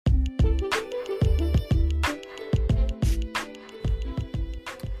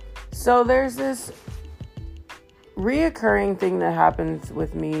So there's this reoccurring thing that happens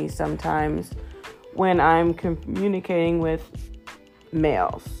with me sometimes when I'm communicating with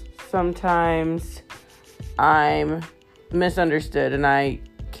males. Sometimes I'm misunderstood and I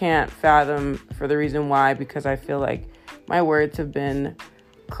can't fathom for the reason why, because I feel like my words have been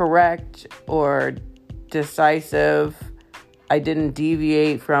correct or decisive. I didn't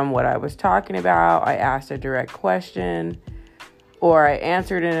deviate from what I was talking about. I asked a direct question, or I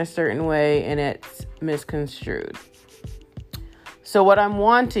answered in a certain way and it's misconstrued. So what I'm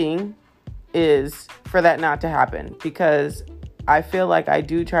wanting is for that not to happen, because I feel like I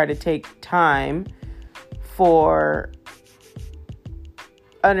do try to take time for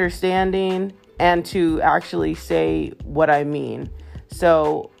understanding and to actually say what I mean.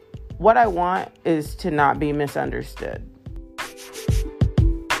 So what I want is to not be misunderstood.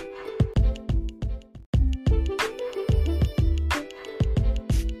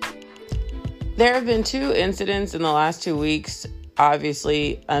 There have been 2 incidents in the last 2 weeks,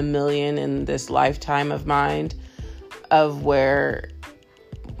 obviously a million in this lifetime of mine, of where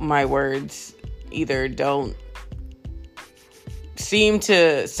my words either don't seem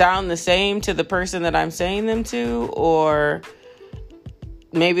to sound the same to the person that I'm saying them to, or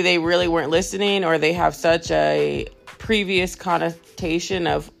maybe they really weren't listening, or they have such a previous connotation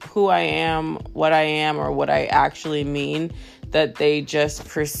of who I am, or what I actually mean, that they just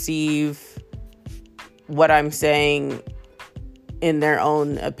perceive what I'm saying in their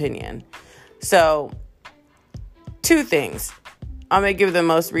own opinion. So 2 things. I'm going to give the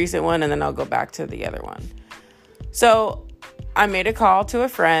most recent one and then I'll go back to the other one. So I made a call to a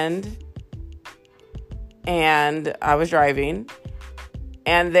friend and I was driving,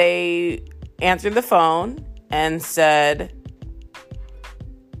 and they answered the phone and said,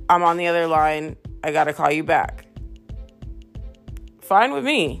 "I'm on the other line. I got to call you back." Fine with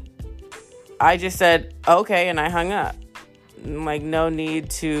me. I just said, okay, and I hung up. Like, no need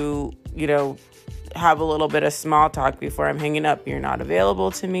to, have a little bit of small talk before I'm hanging up. You're not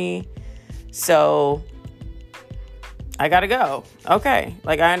available to me. So I gotta go. Okay,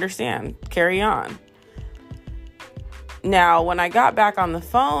 I understand. Carry on. Now, when I got back on the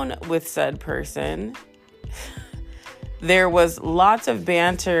phone with said person, there was lots of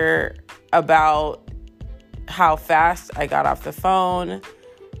banter about how fast I got off the phone,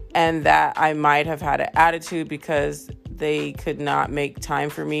 and that I might have had an attitude because they could not make time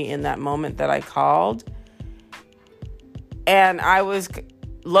for me in that moment that I called. And I was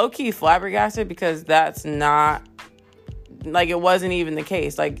low-key flabbergasted, because that's not, it wasn't even the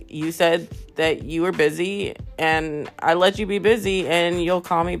case. You said that you were busy, and I let you be busy, and you'll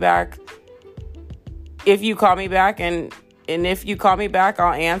call me back if you call me back, and if you call me back,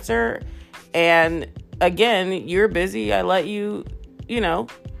 I'll answer. And again, you're busy. I let you,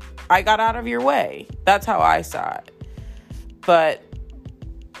 I got out of your way. That's how I saw it. But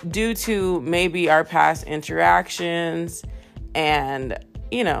due to maybe our past interactions and,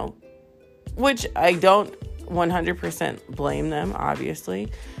 which I don't 100% blame them,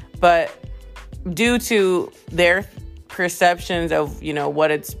 obviously, but due to their perceptions of, what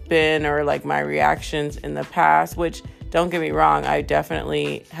it's been, or my reactions in the past, which, don't get me wrong, I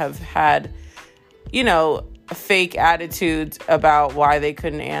definitely have had, fake attitudes about why they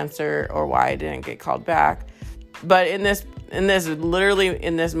couldn't answer or why I didn't get called back. But in this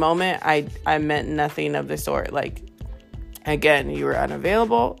moment, I meant nothing of the sort. Again, you were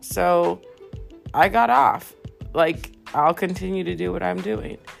unavailable, so I got off. I'll continue to do what I'm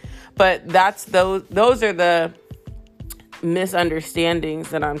doing. But those are the misunderstandings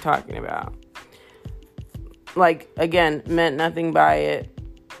that I'm talking about. Again, meant nothing by it,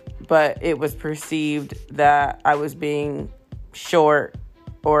 but it was perceived that I was being short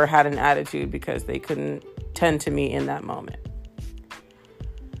or had an attitude because they couldn't tend to me in that moment.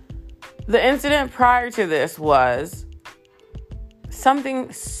 The incident prior to this was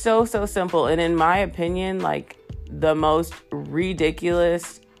something so simple, and in my opinion, the most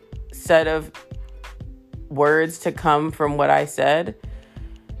ridiculous set of words to come from what I said.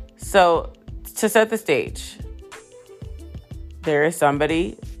 So, to set the stage, there is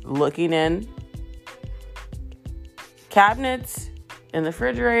somebody looking in cabinets, in the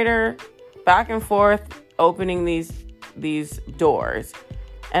refrigerator, back and forth, opening these doors.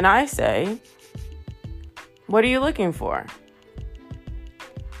 And I say, "What are you looking for?"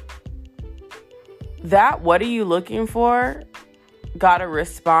 That "what are you looking for" got a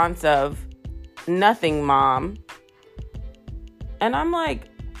response of, "Nothing, Mom." And I'm like,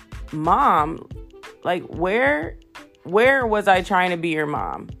 "Mom? Where was I trying to be your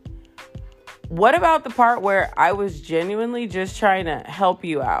mom? What about the part where I was genuinely just trying to help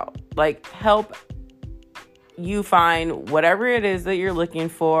you out? like help you find whatever it is that you're looking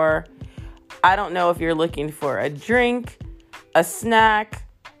for. I don't know if you're looking for a drink, a snack,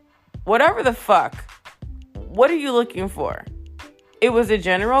 whatever the fuck. What are you looking for? It was a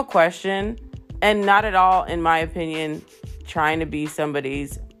general question, and not at all, in my opinion, trying to be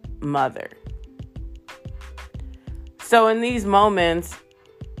somebody's mother. So in these moments,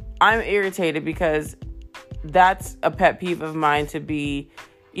 I'm irritated because that's a pet peeve of mine, to be,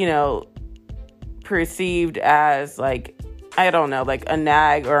 perceived as like, I don't know, like a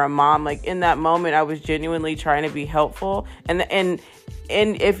nag or a mom. Like in that moment, I was genuinely trying to be helpful. And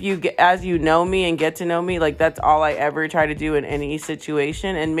if you get, as you know me and get to know me, like that's all I ever try to do in any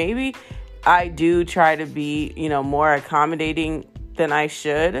situation. And maybe I do try to be, more accommodating than I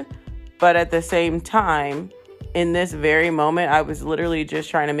should. But at the same time, in this very moment, I was literally just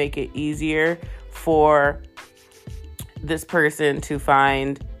trying to make it easier for this person to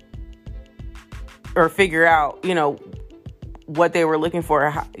find or figure out, what they were looking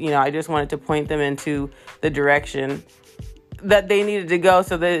for. I just wanted to point them into the direction that they needed to go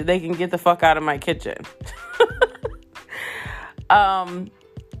so that they can get the fuck out of my kitchen.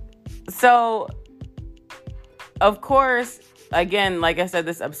 So, of course, again, like I said,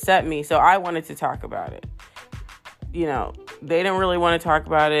 this upset me. So I wanted to talk about it. They didn't really want to talk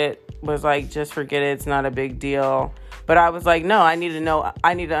about it. Was like, just forget it. It's not a big deal. But I was like, no, I need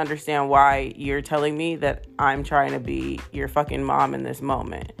to understand why you're telling me that I'm trying to be your fucking mom in this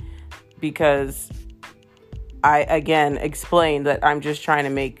moment. Because I, again, explained that I'm just trying to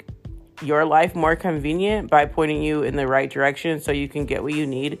make your life more convenient by pointing you in the right direction so you can get what you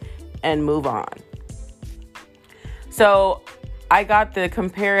need and move on. So I got the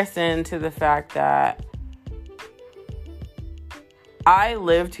comparison to the fact that I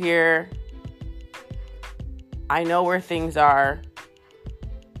lived here. I know where things are.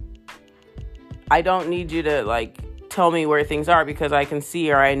 I don't need you to tell me where things are because I can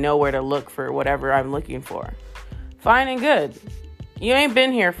see or I know where to look for whatever I'm looking for. Fine and good. You ain't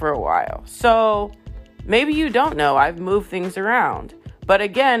been here for a while. So maybe you don't know. I've moved things around. But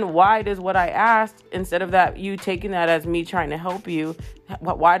again, why does what I asked, instead of that, you taking that as me trying to help you,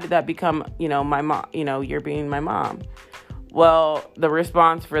 why did that become, my mom, you're being my mom? Well, the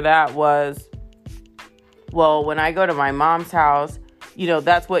response for that was, well, when I go to my mom's house,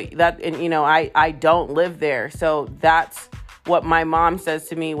 that's and I don't live there. So that's what my mom says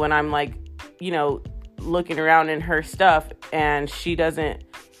to me when I'm looking around in her stuff and she doesn't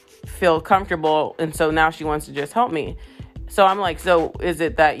feel comfortable. And so now she wants to just help me. So I'm like, so is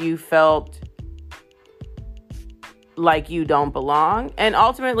it that you felt like you don't belong? And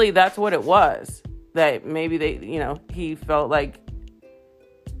ultimately that's what it was, that maybe he felt like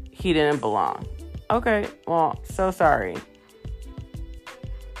he didn't belong. Okay, well, so sorry.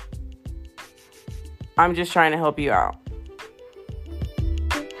 I'm just trying to help you out.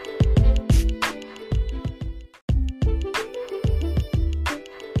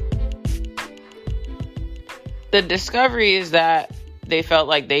 The discovery is that they felt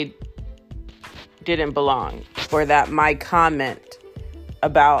like they didn't belong, or that my comment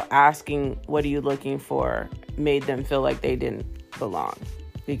about asking, what are you looking for, made them feel like they didn't belong.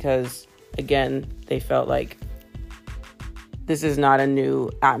 Because again, they felt like this is not a new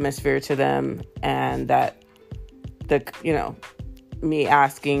atmosphere to them, and that me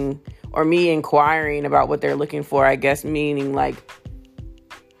asking or me inquiring about what they're looking for, I guess meaning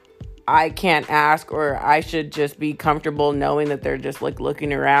I can't ask, or I should just be comfortable knowing that they're just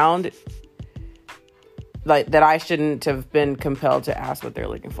looking around, that I shouldn't have been compelled to ask what they're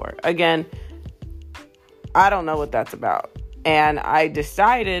looking for. Again, I don't know what that's about. And I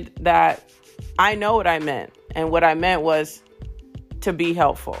decided that I know what I meant. And what I meant was to be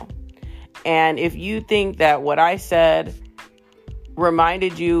helpful. And if you think that what I said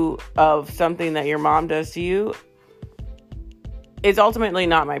reminded you of something that your mom does to you, it's ultimately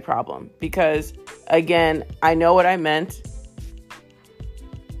not my problem. Because, again, I know what I meant.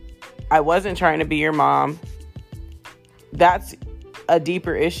 I wasn't trying to be your mom. That's a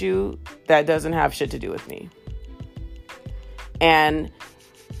deeper issue that doesn't have shit to do with me. And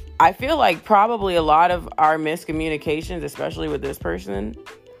I feel like probably a lot of our miscommunications, especially with this person,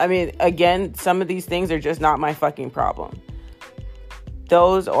 again, some of these things are just not my fucking problem.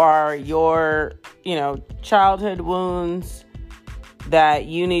 Those are your, childhood wounds that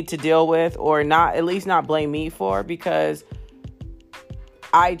you need to deal with, or not, at least not blame me for, because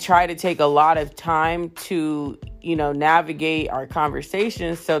I try to take a lot of time to, navigate our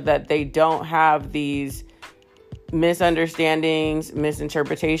conversations so that they don't have these misunderstandings,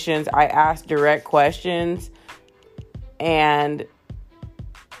 misinterpretations. I ask direct questions, and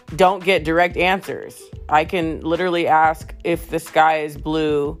don't get direct answers. I can literally ask if the sky is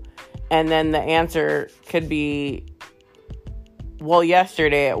blue, and then the answer could be, well,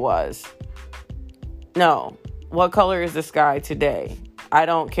 yesterday it was. No, what color is the sky today? I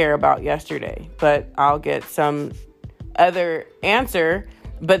don't care about yesterday, but I'll get some other answer,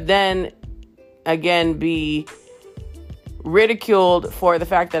 but then again be ridiculed for the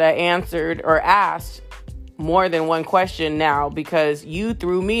fact that I answered or asked more than one question now because you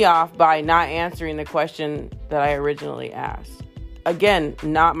threw me off by not answering the question that I originally asked. Again,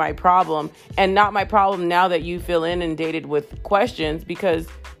 not my problem, and not my problem now that you feel inundated with questions because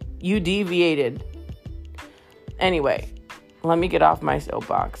you deviated. Anyway, let me get off my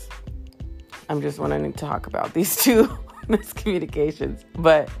soapbox. I'm just wanting to talk about these two miscommunications,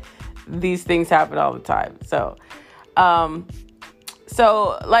 but these things happen all the time. So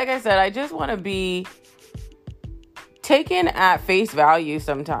like I said, I just want to be taken at face value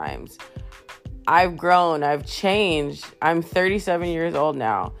sometimes. I've grown, I've changed. I'm 37 years old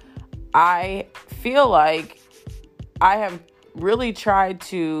now. I feel like I have really tried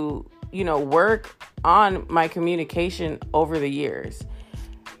to, work on my communication over the years.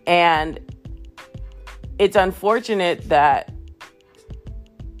 And it's unfortunate that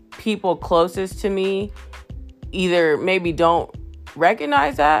people closest to me either maybe don't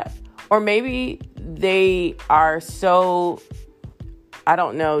recognize that, or maybe they are so, I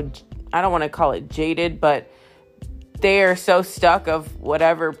don't know, I don't want to call it jaded, but they are so stuck of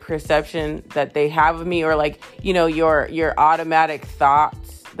whatever perception that they have of me, or like, your automatic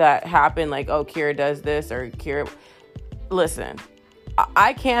thoughts that happen, like, oh, Kira does this, or Kira, listen,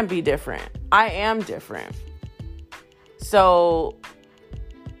 I can be different. I am different. So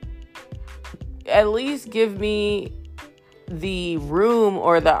at least give me the room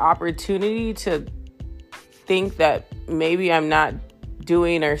or the opportunity to think that maybe I'm not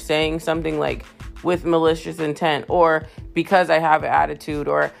doing or saying something like with malicious intent, or because I have attitude,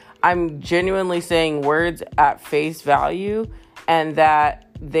 or I'm genuinely saying words at face value and that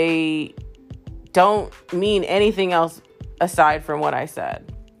they don't mean anything else aside from what I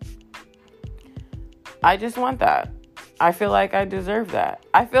said. I just want that. I feel like I deserve that.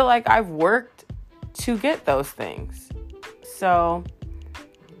 I feel like I've worked to get those things. So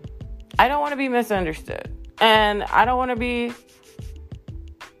I don't want to be misunderstood. And I don't want to be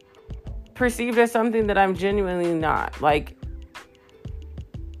perceived as something that I'm genuinely not. Like,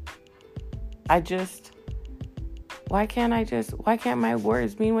 why can't my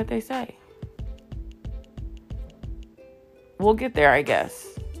words mean what they say? We'll get there, I guess.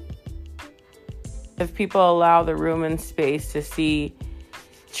 If people allow the room and space to see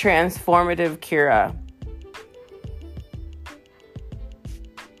transformative Kira.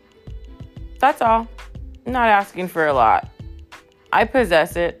 That's all. I'm not asking for a lot. I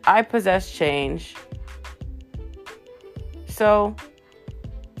possess it. I possess change. So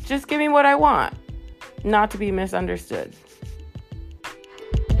just give me what I want, not to be misunderstood.